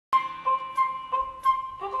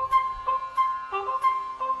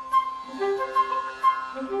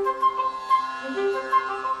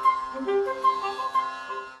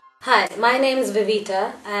Hi, my name is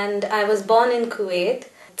Vivita and I was born in Kuwait.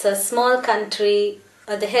 It's a small country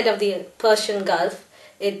at the head of the Persian Gulf.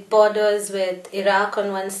 It borders with Iraq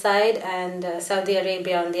on one side and Saudi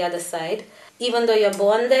Arabia on the other side. Even though you're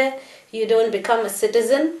born there, you don't become a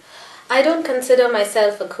citizen. I don't consider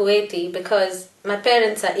myself a Kuwaiti because my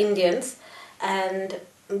parents are Indians and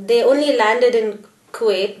they only landed in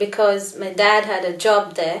Kuwait because my dad had a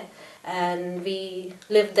job there and we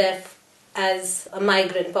lived there as a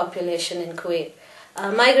migrant population in Kuwait.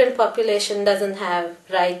 A migrant population doesn't have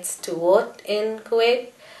rights to vote in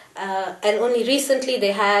Kuwait, and only recently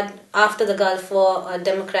they had, after the Gulf War, a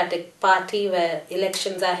democratic party where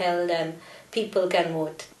elections are held and people can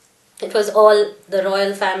vote. It was all the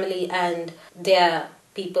royal family and their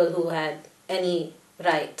people who had any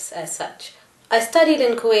rights as such. I studied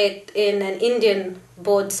in Kuwait in an Indian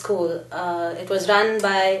board school. It was run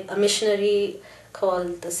by a missionary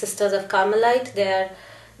called the Sisters of Carmelite.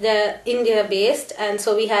 They're India based, and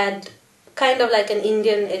so we had kind of like an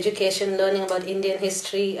Indian education, learning about Indian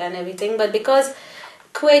history and everything. But because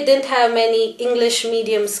Kuwait didn't have many English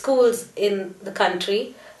medium schools in the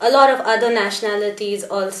country, a lot of other nationalities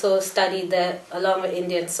also studied there along with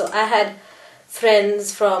Indians. So I had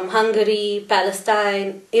friends from Hungary,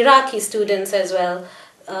 Palestine, Iraqi students as well,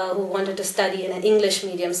 who wanted to study in an English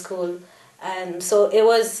medium school, and so it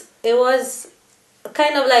was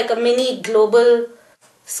kind of like a mini global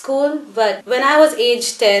school. But when I was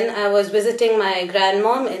age 10, I was visiting my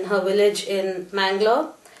grandmom in her village in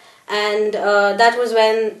Mangalore, and that was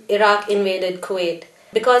when Iraq invaded Kuwait.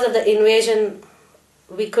 Because of the invasion,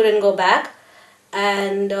 we couldn't go back,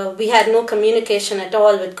 and we had no communication at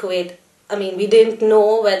all with Kuwait. I mean, we didn't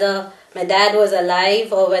know whether my dad was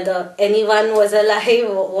alive or whether anyone was alive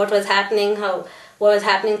or what was happening, what was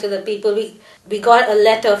happening to the people. We got a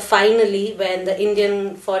letter finally when the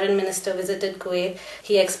Indian foreign minister visited Kuwait.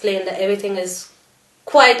 He explained that everything is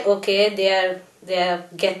quite okay. They are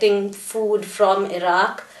getting food from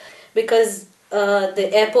Iraq because the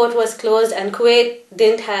airport was closed and Kuwait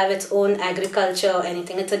didn't have its own agriculture or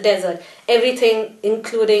anything. It's a desert. Everything,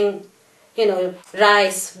 including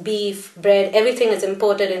rice, beef, bread, everything is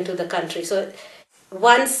imported into the country. So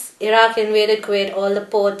once Iraq invaded Kuwait, all the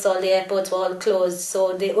ports, all the airports were all closed.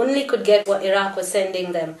 So they only could get what Iraq was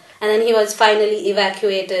sending them. And then he was finally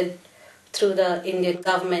evacuated through the Indian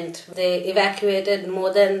government. They evacuated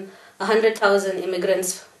more than 100,000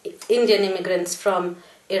 immigrants, Indian immigrants from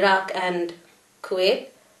Iraq and Kuwait.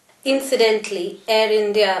 Incidentally, Air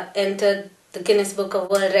India entered the Guinness Book of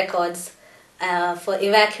World Records for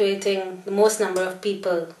evacuating the most number of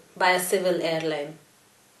people by a civil airline.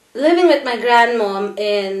 Living with my grandmom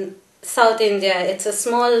in South India, it's a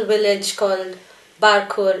small village called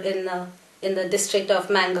Barkur in the district of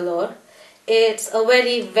Mangalore. It's a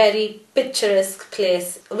very, very picturesque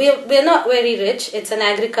place. We're not very rich. It's an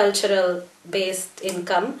agricultural based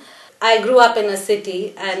income. I grew up in a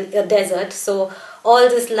city and a desert, so all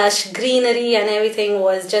this lush greenery and everything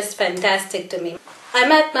was just fantastic to me. I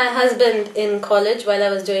met my husband in college while I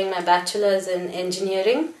was doing my bachelor's in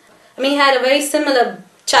engineering. I mean, he had a very similar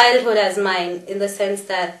childhood as mine in the sense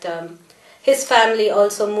that his family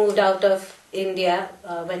also moved out of India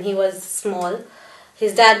when he was small.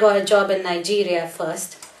 His dad got a job in Nigeria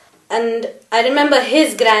first. And I remember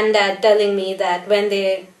his granddad telling me that when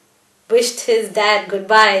they wished his dad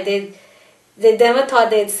goodbye, they never thought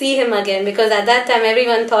they'd see him again, because at that time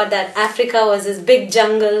everyone thought that Africa was this big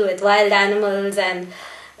jungle with wild animals, and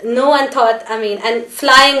no one thought, and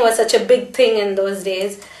flying was such a big thing in those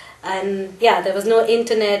days, and yeah, there was no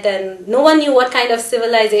internet and no one knew what kind of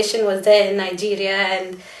civilization was there in Nigeria,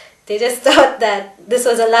 and they just thought that this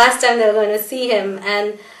was the last time they were going to see him.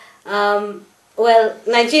 And well,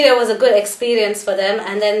 Nigeria was a good experience for them,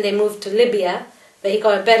 and then they moved to Libya where he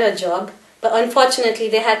got a better job, but unfortunately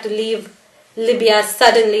they had to leave Libya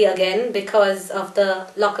suddenly again because of the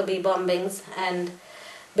Lockerbie bombings and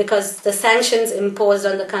because the sanctions imposed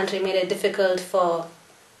on the country made it difficult for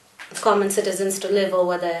common citizens to live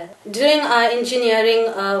over there. During our engineering,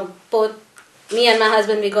 both me and my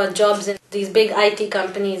husband, we got jobs in these big IT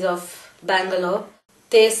companies of Bangalore.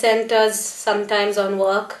 They sent us sometimes on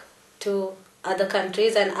work to other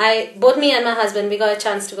countries, and both me and my husband, we got a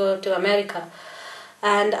chance to go to America.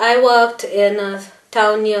 And I worked in a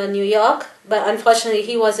town near New York, but unfortunately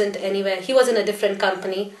he wasn't anywhere. He was in a different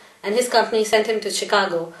company, and his company sent him to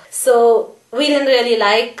Chicago. So we didn't really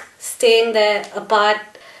like staying there apart.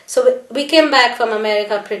 So we came back from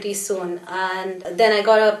America pretty soon, and then I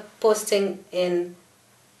got a posting in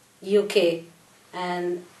UK,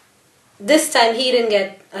 and this time he didn't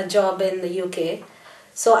get a job in the UK.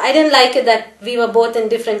 So I didn't like it that we were both in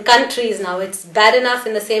different countries now. It's bad enough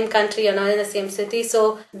in the same country, you're not in the same city.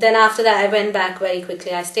 So then after that, I went back very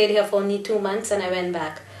quickly. I stayed here for only 2 months and I went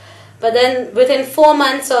back. But then within 4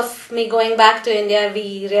 months of me going back to India,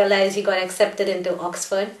 we realized he got accepted into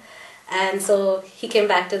Oxford. And so he came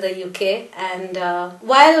back to the UK. And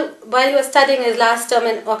while he was studying his last term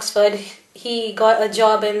in Oxford, he got a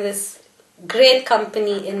job in this great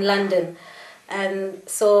company in London. And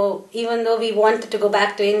so even though we wanted to go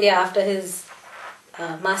back to India after his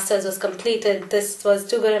master's was completed, this was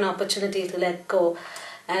too good an opportunity to let go.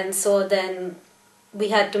 And so then we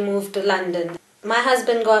had to move to London. My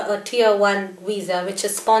husband got a tier 1 visa, which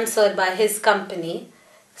is sponsored by his company,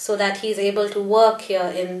 so that he's able to work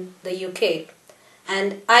here in the UK.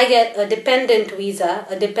 And I get a dependent visa,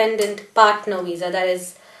 a dependent partner visa that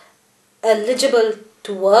is eligible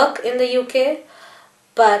to work in the UK.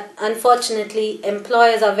 But unfortunately,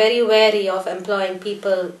 employers are very wary of employing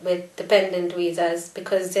people with dependent visas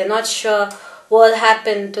because they're not sure what will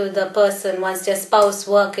happen to the person once their spouse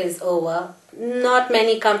work is over. Not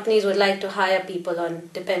many companies would like to hire people on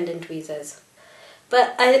dependent visas.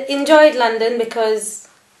 But I enjoyed London because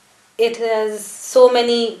it has so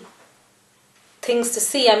many things to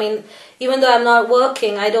see. I mean, even though I'm not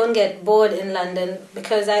working, I don't get bored in London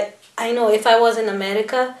because I know if I was in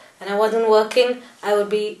America and I wasn't working, I would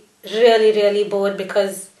be really, really bored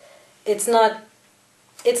because it's not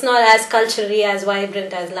as culturally as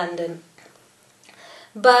vibrant as London.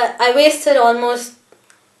 But I wasted almost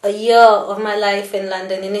a year of my life in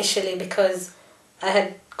London initially because I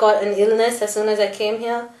had got an illness as soon as I came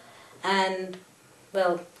here, and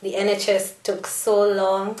well, the NHS took so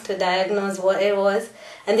long to diagnose what it was,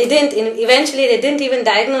 and eventually they didn't even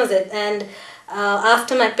diagnose it. And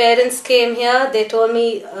after my parents came here, they told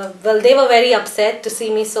me, they were very upset to see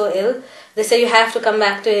me so ill. They said, you have to come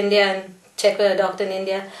back to India and check with a doctor in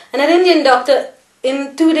India. And an Indian doctor,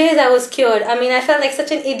 in 2 days I was cured. I mean, I felt like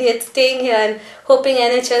such an idiot staying here and hoping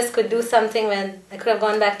NHS could do something when I could have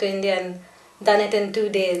gone back to India and done it in 2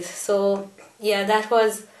 days. So yeah, that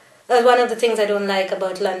was one of the things I don't like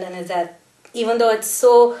about London, is that even though it's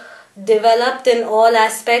so developed in all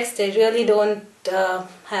aspects, they really don't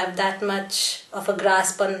have that much of a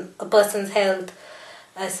grasp on a person's health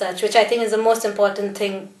as such, which I think is the most important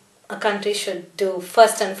thing a country should do.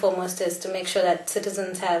 First and foremost is to make sure that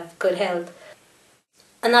citizens have good health.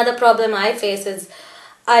 Another problem I face is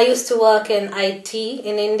I used to work in IT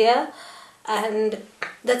in India, and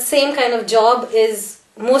that same kind of job is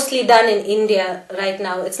mostly done in India right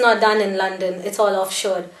now. It's not done in London. It's all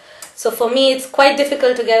offshore. So for me, it's quite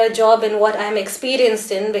difficult to get a job in what I'm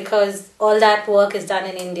experienced in because all that work is done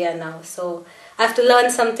in India now. So I have to learn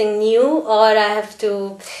something new, or I have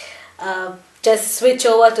to just switch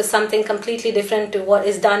over to something completely different to what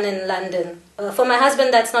is done in London. For my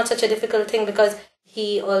husband, that's not such a difficult thing because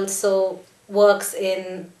he also works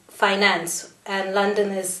in finance, and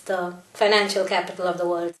London is the financial capital of the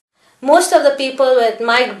world. Most of the people with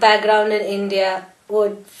my background in India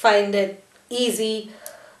would find it easy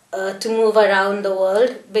to move around the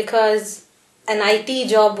world because an IT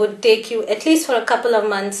job would take you at least for a couple of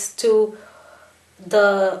months to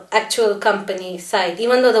the actual company site.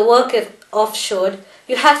 Even though the work is offshore,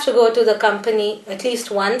 you have to go to the company at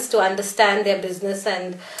least once to understand their business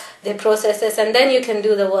and their processes, and then you can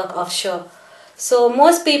do the work offshore. So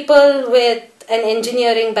most people with an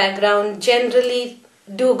engineering background generally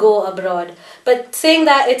do go abroad. But saying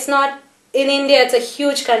that, it's not, in India it's a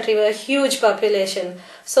huge country with a huge population.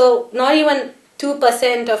 So not even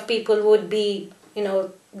 2% of people would be,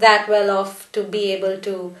 that well off to be able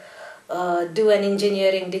to do an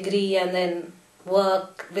engineering degree and then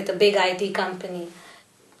work with a big IT company.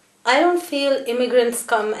 I don't feel immigrants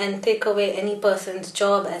come and take away any person's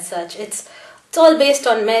job as such. It's all based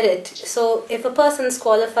on merit. So if a person's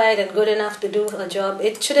qualified and good enough to do a job,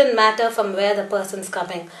 it shouldn't matter from where the person's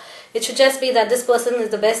coming. It should just be that this person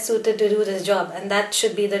is the best suited to do this job, and that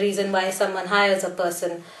should be the reason why someone hires a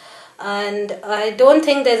person. And I don't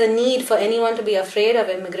think there's a need for anyone to be afraid of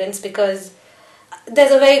immigrants, because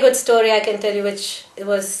there's a very good story I can tell you which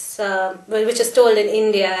is told in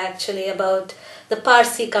India actually, about the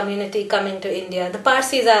Parsi community coming to India. The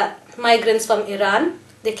Parsis are migrants from Iran.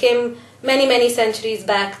 They came many, many centuries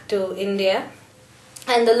back to India.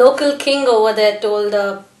 And the local king over there told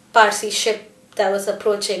the Parsi ship that was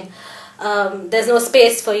approaching, there's no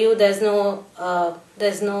space for you, there's no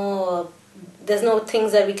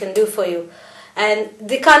things that we can do for you. And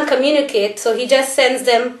they can't communicate, so he just sends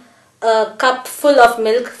them a cup full of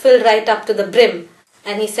milk filled right up to the brim.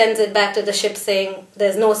 And he sends it back to the ship saying,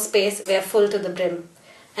 there's no space, we are full to the brim.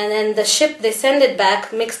 And then the ship, they send it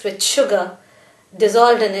back mixed with sugar.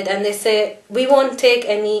 dissolved in it, and they say, we won't take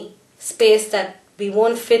any space that we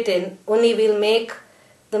won't fit in, only we'll make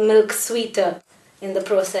the milk sweeter in the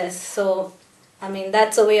process. So, I mean,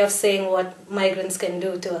 that's a way of saying what migrants can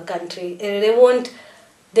do to a country. They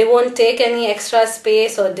won't take any extra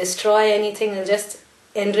space or destroy anything, they'll just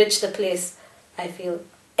enrich the place, I feel.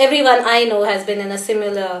 Everyone I know has been in a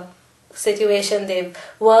similar situation. They've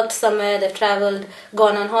worked somewhere, they've traveled,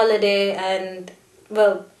 gone on holiday, and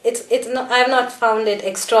well, it's not, I've not found it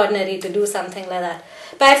extraordinary to do something like that.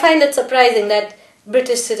 But I find it surprising that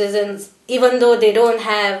British citizens, even though they don't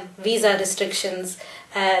have visa restrictions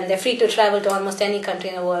and they're free to travel to almost any country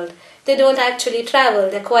in the world, they don't actually travel.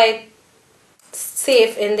 They're quite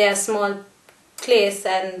safe in their small place,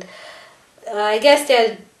 and I guess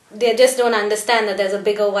they just don't understand that there's a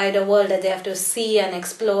bigger, wider world that they have to see and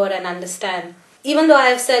explore and understand. Even though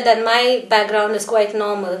I've said that my background is quite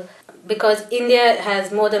normal, because India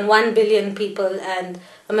has more than 1 billion people and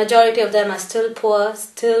a majority of them are still poor,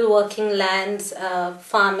 still working lands,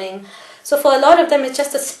 farming. So for a lot of them it's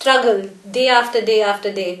just a struggle day after day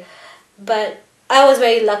after day. But I was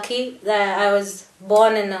very lucky that I was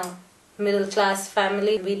born in a middle class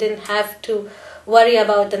family. We didn't have to worry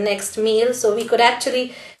about the next meal, so we could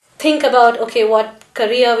actually think about, okay, what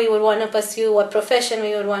career we would want to pursue, what profession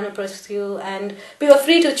we would want to pursue, and we were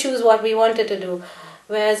free to choose what we wanted to do.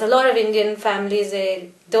 Whereas a lot of Indian families,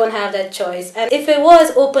 they don't have that choice. And if it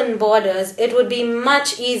was open borders, it would be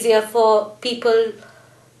much easier for people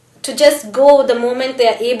to just go the moment they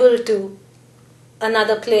are able to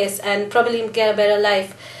another place and probably get a better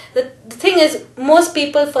life. The thing is, most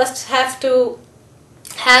people first have to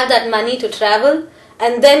have that money to travel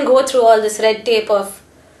and then go through all this red tape of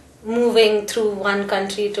moving through one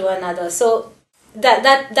country to another. So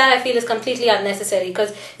that I feel is completely unnecessary,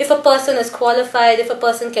 because if a person is qualified, if a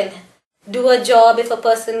person can do a job, if a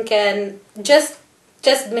person can just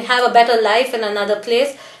have a better life in another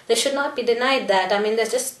place, they should not be denied that. I mean, there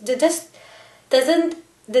just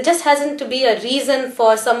hasn't to be a reason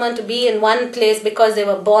for someone to be in one place because they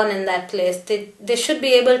were born in that place. They should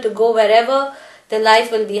be able to go wherever their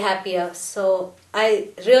life will be happier. So I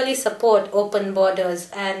really support open borders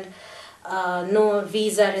and no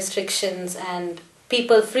visa restrictions and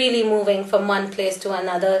people freely moving from one place to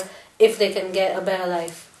another if they can get a better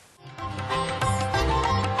life.